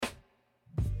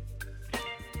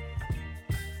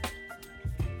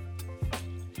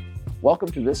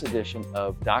Welcome to this edition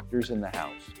of Doctors in the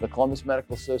House. The Columbus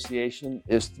Medical Association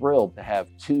is thrilled to have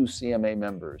two CMA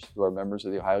members who are members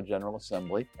of the Ohio General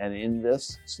Assembly. And in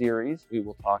this series, we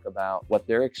will talk about what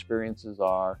their experiences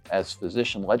are as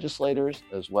physician legislators,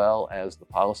 as well as the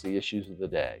policy issues of the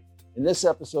day. In this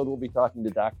episode, we'll be talking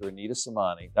to Dr. Anita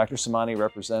Samani. Dr. Samani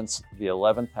represents the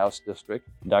 11th House District.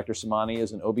 Dr. Samani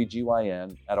is an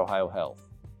OBGYN at Ohio Health.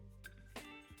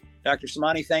 Dr.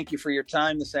 Samani, thank you for your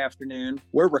time this afternoon.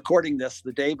 We're recording this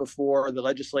the day before the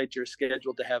legislature is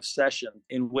scheduled to have session,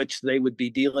 in which they would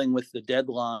be dealing with the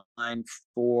deadline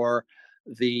for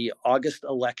the August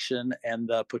election and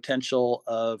the potential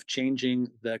of changing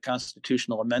the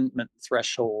constitutional amendment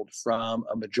threshold from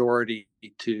a majority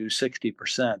to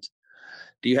 60%.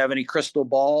 Do you have any crystal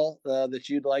ball that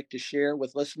you'd like to share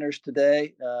with listeners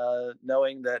today,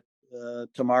 knowing that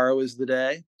tomorrow is the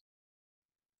day?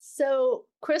 So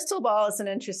crystal ball is an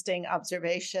interesting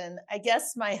observation. I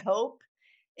guess my hope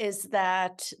is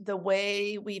that the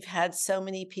way we've had so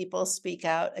many people speak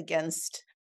out against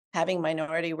having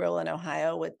minority rule in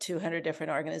Ohio, with 200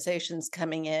 different organizations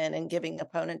coming in and giving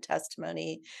opponent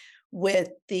testimony,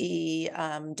 with the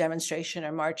demonstration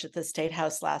or march at the State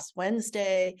House last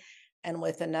Wednesday, and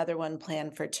with another one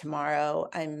planned for tomorrow,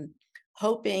 I'm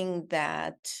hoping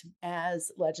that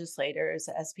as legislators,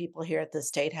 as people here at the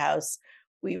State House,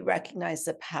 we recognize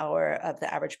the power of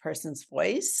the average person's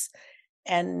voice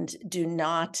and do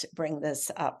not bring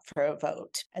this up for a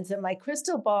vote. And so my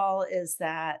crystal ball is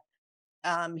that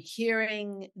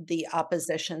hearing the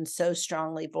opposition so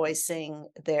strongly voicing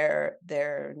their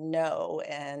no,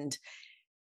 and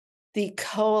the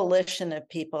coalition of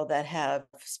people that have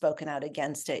spoken out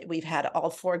against it. We've had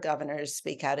all four governors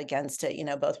speak out against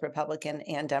it, both Republican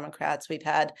and Democrats. We've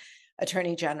had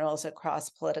attorney generals across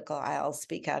political aisles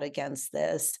speak out against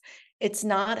this. It's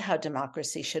not how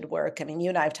democracy should work. I mean, you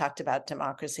and I have talked about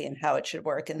democracy and how it should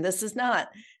work, and this is not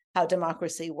how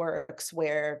democracy works,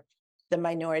 where the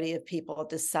minority of people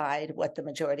decide what the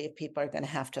majority of people are going to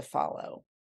have to follow.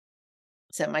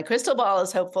 So my crystal ball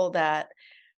is hopeful that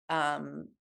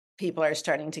people are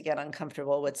starting to get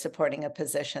uncomfortable with supporting a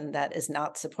position that is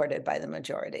not supported by the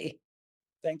majority.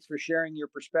 Thanks for sharing your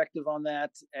perspective on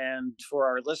that. And for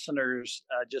our listeners,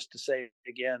 just to say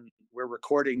again, we're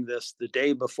recording this the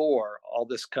day before all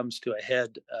this comes to a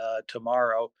head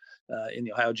tomorrow in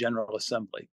the Ohio General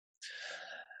Assembly.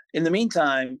 In the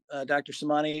meantime, Dr.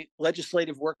 Samani,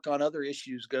 legislative work on other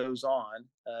issues goes on.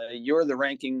 You're the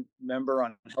ranking member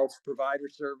on health provider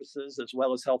services, as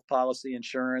well as health policy,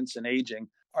 insurance, and aging.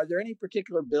 Are there any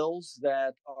particular bills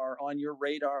that are on your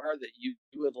radar that you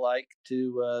would like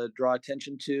to draw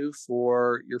attention to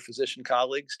for your physician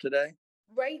colleagues today?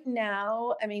 Right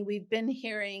now, I mean, we've been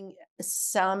hearing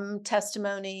some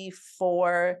testimony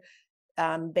for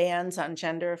bans on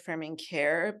gender affirming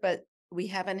care, but we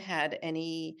haven't had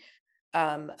any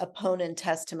opponent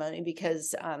testimony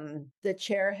because the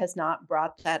chair has not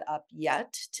brought that up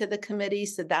yet to the committee.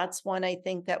 So that's one I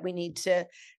think that we need to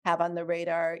have on the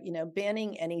radar.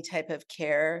 Banning any type of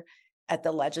care at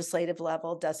the legislative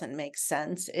level doesn't make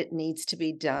sense. It needs to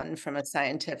be done from a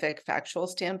scientific, factual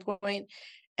standpoint.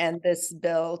 And this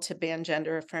bill to ban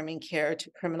gender affirming care,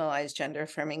 to criminalize gender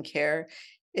affirming care,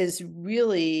 is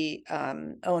really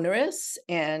onerous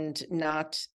and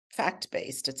not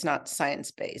fact-based. It's not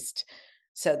science-based.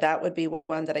 So that would be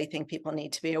one that I think people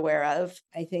need to be aware of.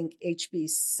 I think HB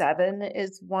 7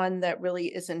 is one that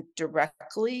really isn't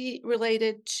directly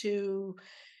related to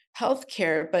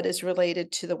healthcare, but is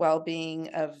related to the well-being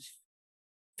of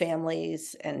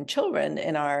families and children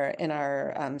in our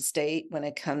state when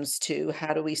it comes to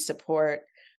how do we support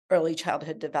early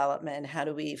childhood development, how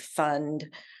do we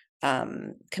fund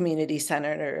community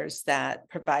centers that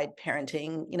provide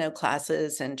parenting,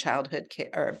 classes and childhood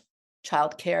care or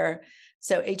child care.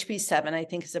 So HB 7, I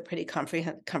think, is a pretty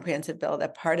comprehensive bill.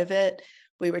 That part of it,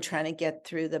 we were trying to get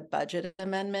through the budget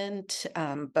amendment,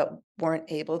 but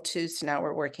weren't able to. So now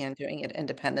we're working on doing it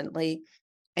independently.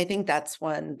 I think that's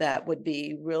one that would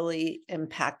be really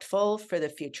impactful for the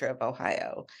future of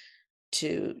Ohio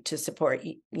to support,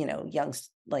 young,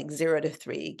 like 0 to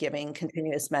 3, giving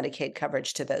continuous Medicaid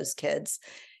coverage to those kids,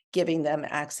 giving them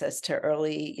access to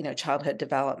early, childhood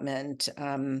development,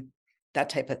 that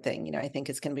type of thing. I think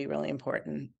it's going to be really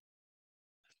important.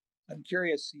 I'm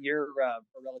curious, you're a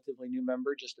relatively new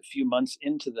member, just a few months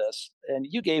into this, and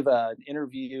you gave an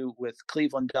interview with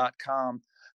Cleveland.com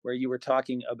where you were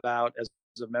talking about, as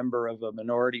a member of a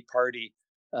minority party,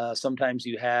 sometimes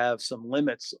you have some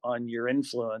limits on your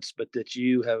influence, but that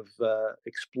you have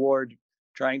explored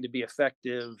trying to be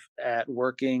effective at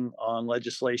working on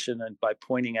legislation and by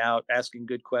asking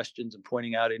good questions and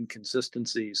pointing out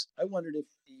inconsistencies. I wondered if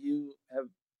you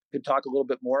Could talk a little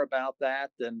bit more about that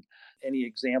and any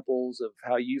examples of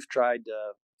how you've tried to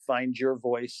find your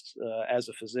voice as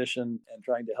a physician and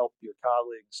trying to help your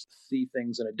colleagues see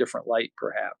things in a different light,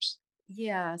 perhaps.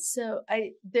 Yeah, so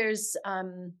there's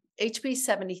HB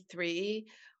 73,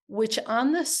 which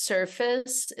on the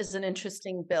surface is an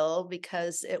interesting bill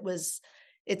because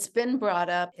it's been brought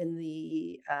up in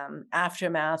the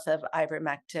aftermath of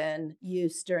ivermectin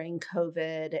use during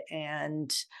COVID,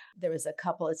 and there was a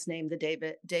couple. It's named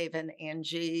the Dave and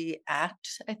Angie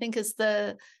Act, I think is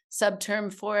the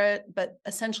subterm for it. But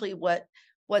essentially, what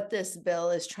this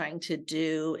bill is trying to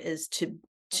do is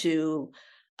to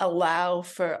allow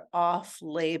for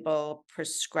off-label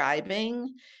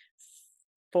prescribing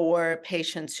for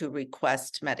patients who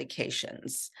request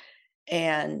medications.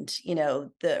 And,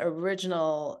 the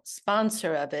original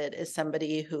sponsor of it is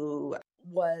somebody who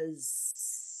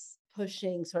was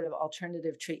pushing sort of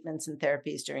alternative treatments and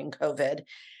therapies during COVID.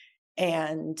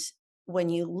 And when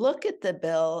you look at the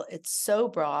bill, it's so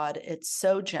broad, it's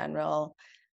so general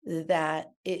that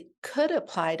it could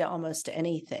apply to almost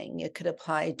anything. It could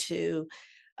apply to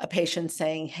a patient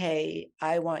saying, hey,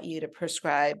 I want you to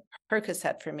prescribe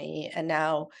Percocet for me. And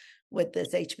now with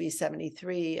this HB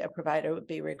 73, a provider would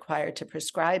be required to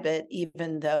prescribe it,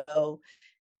 even though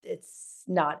it's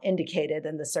not indicated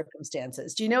in the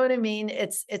circumstances. Do you know what I mean?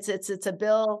 It's a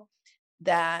bill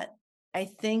that I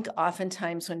think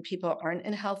oftentimes when people aren't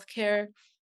in healthcare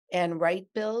and write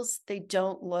bills, they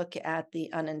don't look at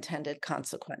the unintended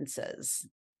consequences.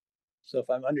 So if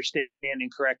I'm understanding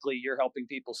correctly, you're helping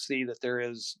people see that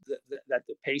that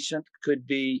the patient could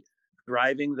be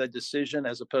driving the decision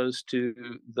as opposed to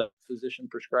the physician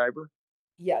prescriber?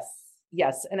 Yes.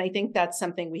 And I think that's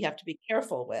something we have to be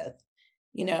careful with.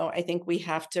 I think we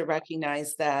have to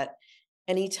recognize that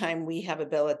anytime we have a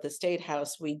bill at the State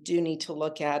House, we do need to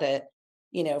look at it,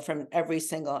 from every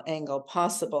single angle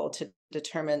possible to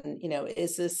determine,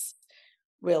 is this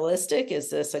realistic? Is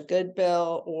this a good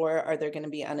bill, or are there going to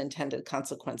be unintended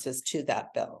consequences to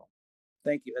that bill?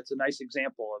 Thank you. That's a nice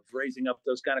example of raising up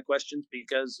those kind of questions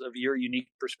because of your unique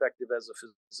perspective as a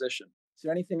physician. Is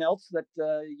there anything else that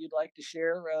you'd like to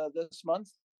share this month?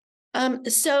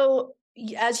 So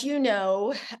as you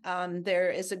know,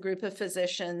 there is a group of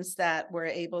physicians that were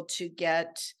able to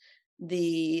get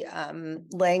the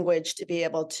language to be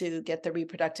able to get the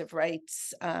reproductive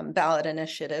rights ballot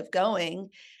initiative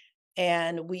going.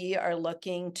 And we are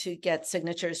looking to get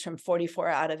signatures from 44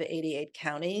 out of 88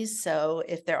 counties. So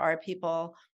if there are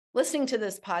people listening to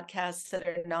this podcast that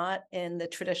are not in the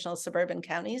traditional suburban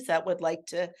counties that would like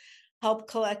to help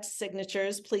collect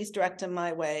signatures, please direct them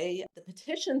my way. The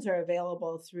petitions are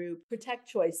available through Protect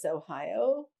Choice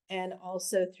Ohio and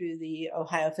also through the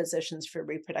Ohio Physicians for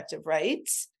Reproductive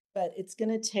Rights. But it's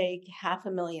going to take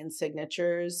 500,000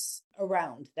 signatures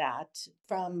around that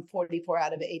from 44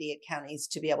 out of 88 counties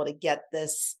to be able to get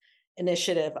this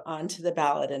initiative onto the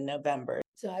ballot in November.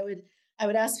 So I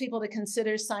would ask people to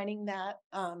consider signing that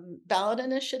ballot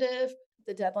initiative.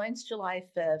 The deadline's July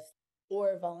 5th,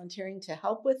 or volunteering to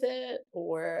help with it,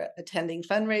 or attending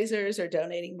fundraisers or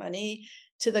donating money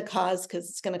to the cause, because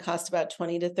it's going to cost about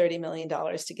 $20 to $30 million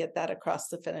to get that across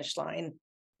the finish line.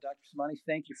 Dr. Samani,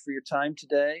 thank you for your time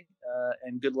today,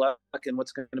 and good luck in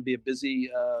what's going to be a busy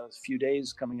few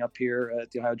days coming up here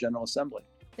at the Ohio General Assembly.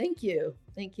 Thank you.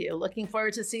 Looking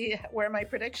forward to see where my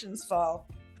predictions fall.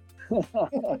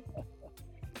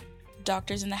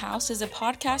 Doctors in the House is a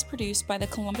podcast produced by the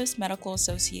Columbus Medical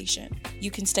Association.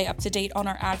 You can stay up to date on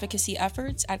our advocacy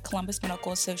efforts at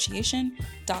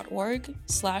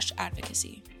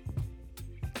columbusmedicalassociation.org/advocacy.